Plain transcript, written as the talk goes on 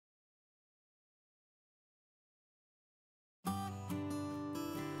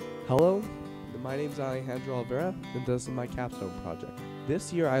Hello, my name is Alejandro Alvera, and this is my capstone project.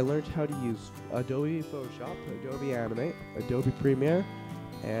 This year I learned how to use Adobe Photoshop, Adobe Animate, Adobe Premiere,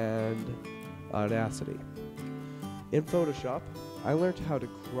 and Audacity. In Photoshop, I learned how to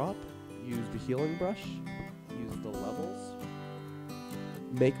crop, use the healing brush, use the levels,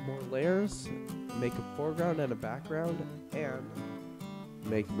 make more layers, make a foreground and a background, and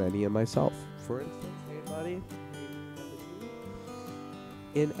make many of myself. For instance, hey buddy,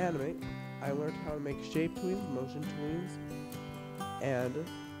 in Animate, I learned how to make shape tweens, motion tweens, and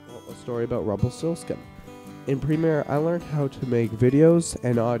a story about Rumpelstiltskin. In Premiere, I learned how to make videos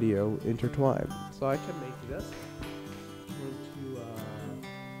and audio intertwine. So I can make this into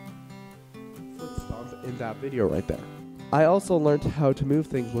foot stomp in that video right there. I also learned how to move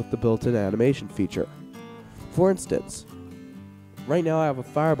things with the built-in animation feature. For instance, right now I have a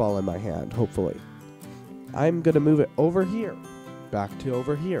fireball in my hand, hopefully. I'm gonna move it over here. Back to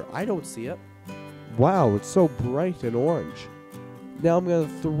over here. I don't see it. Wow, it's so bright and orange. Now I'm going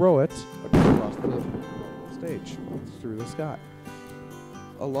to throw it across the stage, through the sky.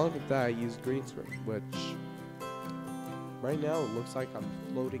 Along with that, I used green screen, which right now it looks like I'm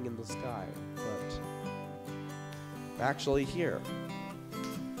floating in the sky, but actually here,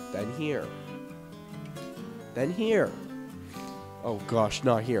 then here, then here. Oh gosh,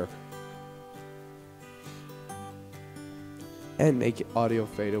 not here. And make audio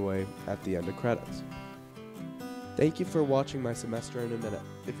fade away at the end of credits. Thank you for watching my semester in a minute.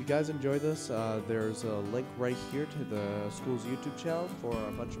 If you guys enjoyed this, there's a link right here to the school's YouTube channel for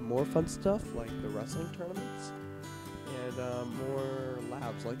a bunch of more fun stuff like the wrestling tournaments and more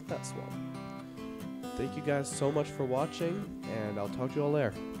labs like this one. Thank you guys so much for watching, and I'll talk to you all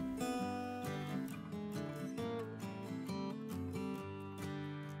there.